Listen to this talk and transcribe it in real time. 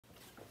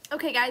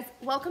Okay, guys,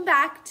 welcome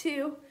back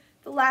to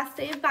the last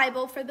day of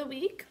Bible for the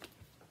week.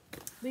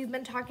 We've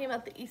been talking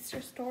about the Easter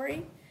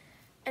story,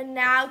 and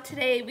now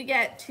today we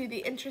get to the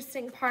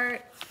interesting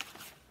part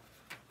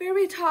where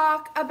we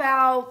talk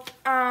about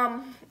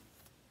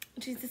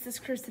Jesus'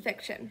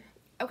 crucifixion,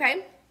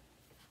 okay?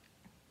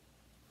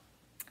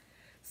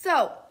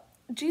 So,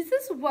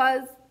 Jesus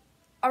was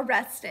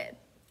arrested,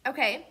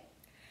 okay?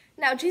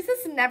 Now,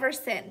 Jesus never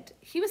sinned.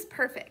 He was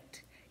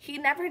perfect. He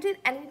never did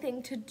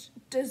anything to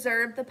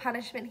deserve the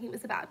punishment he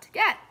was about to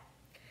get.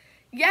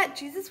 Yet,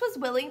 Jesus was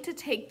willing to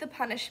take the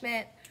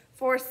punishment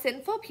for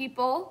sinful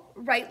people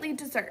rightly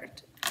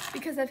deserved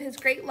because of his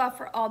great love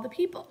for all the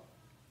people,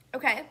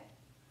 okay?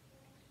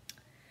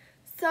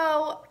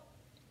 So,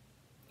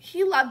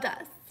 he loved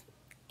us,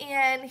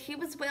 and he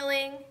was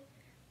willing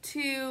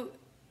to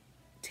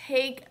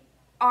take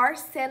our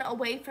sin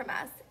away from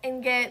us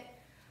and get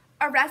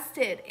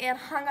arrested and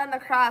hung on the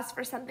cross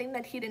for something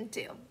that he didn't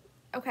do,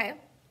 okay?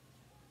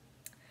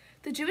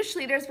 The Jewish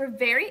leaders were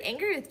very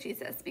angry with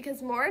Jesus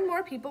because more and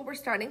more people were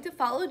starting to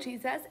follow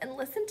Jesus and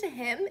listen to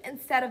him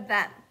instead of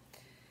them.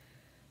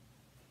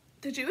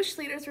 The Jewish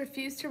leaders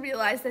refused to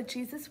realize that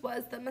Jesus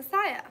was the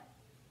Messiah,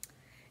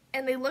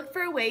 and they looked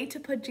for a way to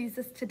put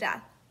Jesus to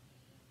death.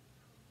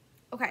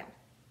 Okay.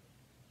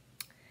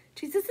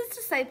 Jesus'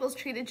 disciples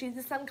treated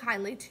Jesus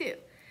unkindly too.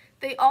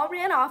 They all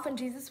ran off when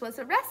Jesus was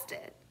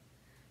arrested.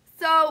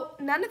 So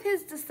none of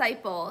his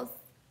disciples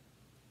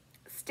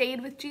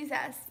stayed with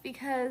Jesus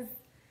because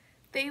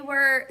they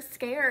were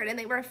scared and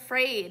they were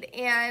afraid.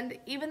 And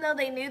even though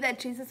they knew that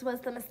Jesus was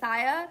the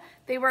Messiah,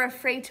 they were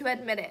afraid to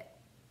admit it.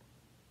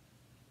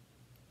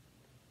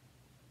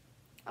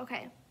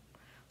 Okay,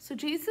 so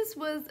Jesus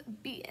was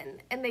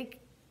beaten and they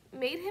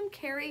made him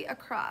carry a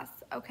cross,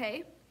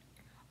 okay,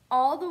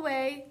 all the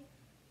way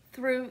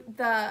through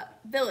the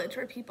village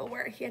where people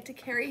were. He had to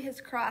carry his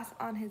cross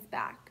on his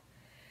back.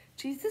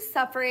 Jesus'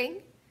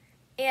 suffering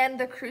and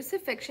the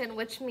crucifixion,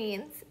 which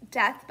means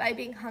death by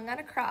being hung on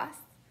a cross,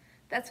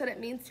 that's what it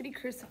means to be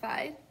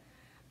crucified.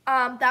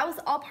 That was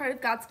all part of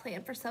God's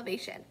plan for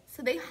salvation.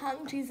 So they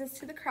hung Jesus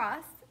to the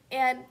cross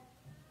and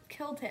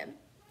killed him.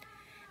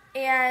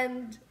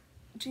 And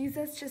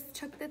Jesus just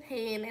took the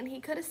pain, and he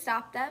could have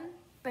stopped them,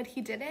 but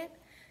he didn't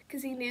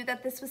because he knew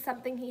that this was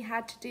something he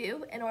had to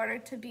do in order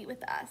to be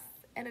with us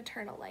in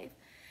eternal life.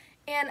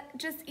 And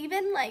just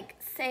even like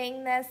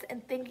saying this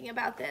and thinking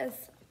about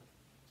this,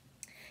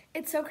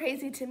 it's so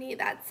crazy to me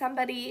that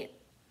somebody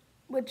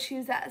would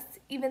choose us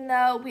even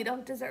though we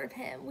don't deserve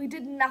him. We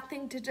did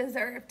nothing to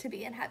deserve to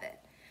be in heaven.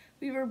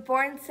 We were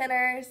born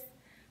sinners.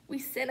 We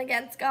sin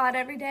against God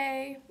every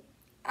day.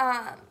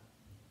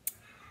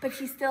 But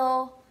he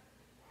still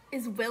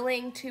is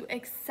willing to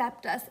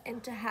accept us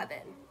into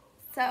heaven.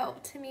 So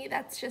to me,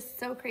 that's just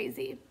so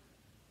crazy.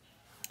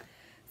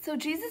 So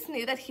Jesus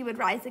knew that he would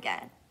rise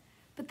again.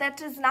 But that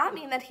does not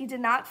mean that he did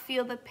not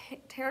feel the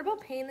terrible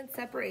pain and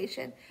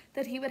separation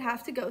that he would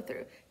have to go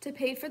through to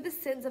pay for the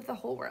sins of the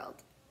whole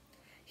world.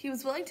 He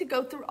was willing to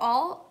go through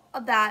all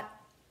of that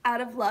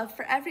out of love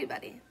for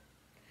everybody.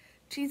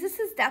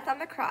 Jesus' death on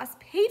the cross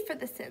paid for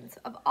the sins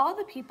of all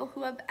the people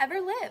who have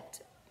ever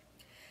lived.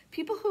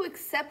 People who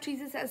accept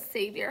Jesus as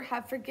Savior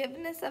have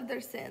forgiveness of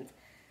their sins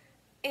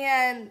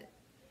and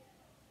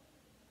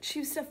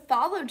choose to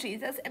follow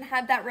Jesus and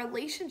have that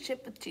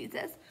relationship with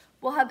Jesus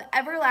will have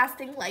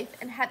everlasting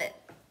life in heaven.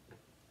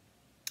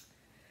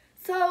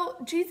 So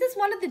Jesus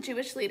wanted the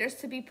Jewish leaders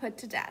to be put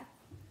to death.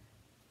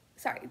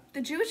 The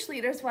Jewish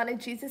leaders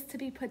wanted Jesus to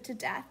be put to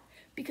death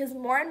because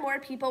more and more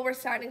people were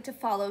starting to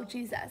follow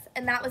Jesus,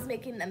 and that was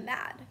making them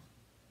mad.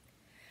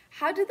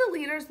 How did the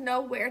leaders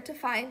know where to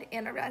find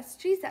and arrest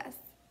Jesus?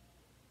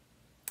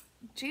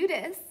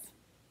 Judas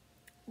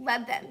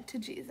led them to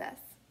Jesus.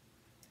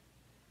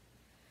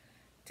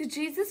 Did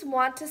Jesus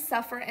want to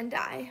suffer and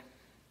die?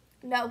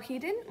 No, he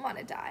didn't want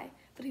to die,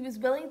 but he was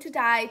willing to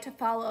die to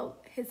follow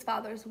his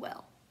Father's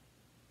will.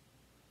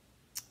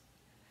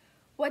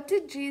 What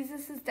did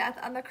Jesus' death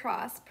on the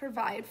cross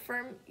provide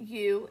for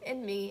you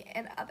and me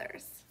and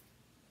others?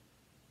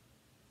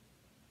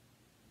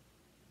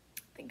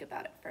 Think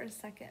about it for a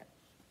second.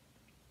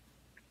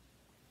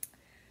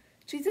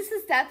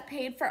 Jesus' death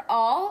paid for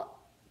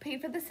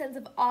the sins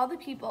of all the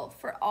people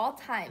for all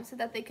time so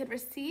that they could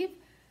receive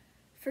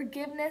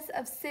forgiveness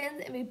of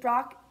sins and be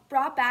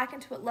brought back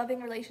into a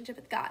loving relationship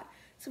with God.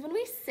 So when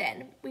we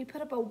sin, we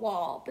put up a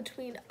wall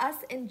between us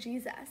and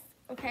Jesus,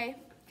 okay?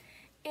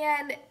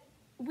 And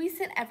we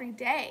sin every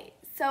day.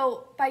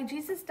 So by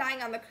Jesus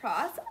dying on the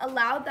cross,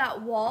 allowed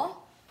that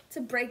wall to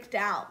break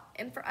down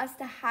and for us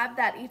to have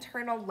that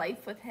eternal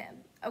life with him,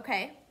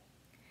 okay?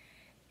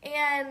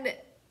 And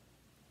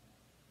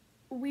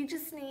we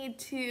just need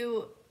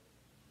to,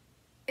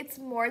 it's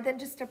more than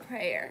just a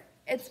prayer.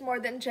 It's more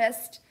than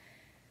just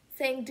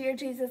saying, "Dear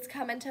Jesus,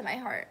 come into my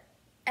heart,"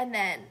 and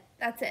then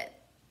that's it.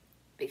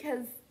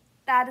 Because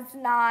that is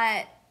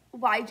not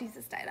why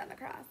Jesus died on the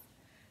cross.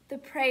 The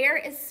prayer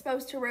is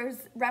supposed to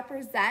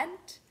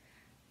represent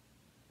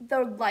the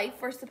life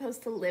we're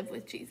supposed to live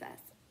with Jesus.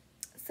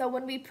 So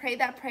when we pray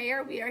that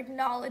prayer, we are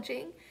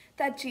acknowledging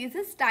that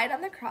Jesus died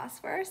on the cross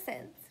for our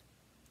sins.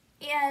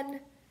 And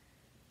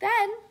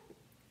then,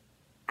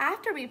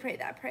 after we pray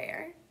that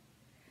prayer,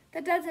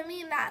 that doesn't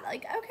mean that,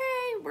 like,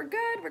 okay, we're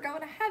good, we're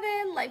going to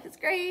heaven, life is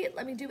great,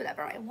 let me do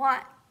whatever I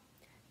want.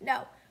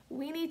 No,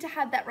 we need to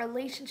have that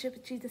relationship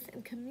with Jesus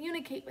and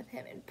communicate with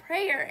him in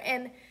prayer.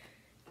 And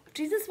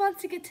Jesus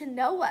wants to get to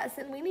know us,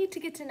 and we need to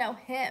get to know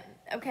him,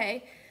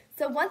 okay?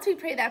 So once we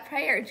pray that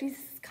prayer, Jesus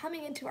is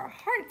coming into our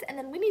hearts, and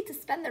then we need to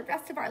spend the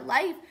rest of our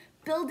life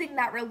building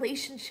that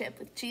relationship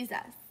with Jesus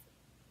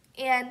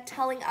and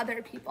telling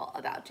other people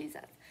about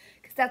Jesus,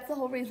 because that's the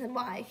whole reason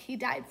why he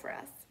died for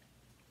us.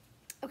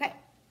 Okay,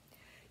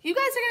 you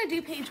guys are going to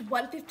do page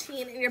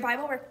 115 in your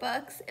Bible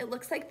workbooks. It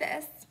looks like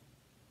this.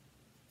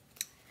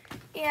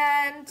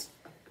 And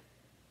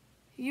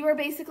you are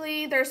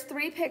basically, there's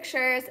 3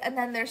 pictures, and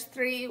then there's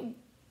 3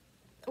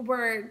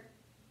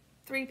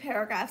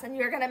 paragraphs, and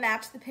you're going to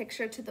match the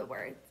picture to the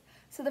words.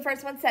 So the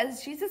first one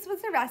says, Jesus was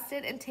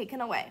arrested and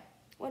taken away.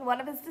 When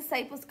one of his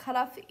disciples cut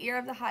off the ear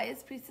of the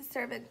highest priest's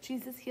servant,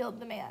 Jesus healed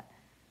the man.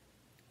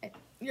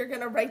 You're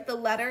going to write the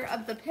letter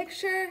of the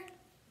picture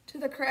to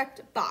the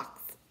correct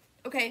box.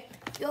 Okay,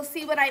 you'll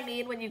see what I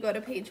mean when you go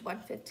to page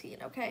 115,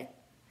 okay?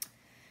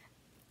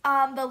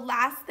 The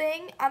last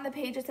thing on the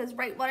page, it says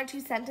write 1 or 2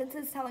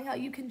 sentences telling how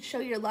you can show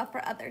your love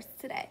for others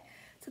today.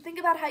 So think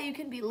about how you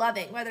can be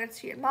loving, whether it's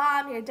to your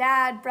mom, your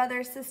dad,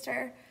 brother,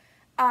 sister.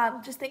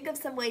 Just think of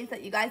some ways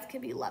that you guys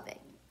can be loving,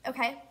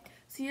 okay?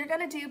 So you're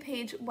going to do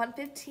page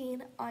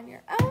 115 on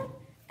your own,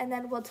 and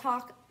then we'll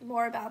talk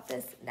more about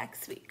this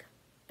next week.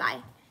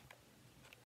 Bye.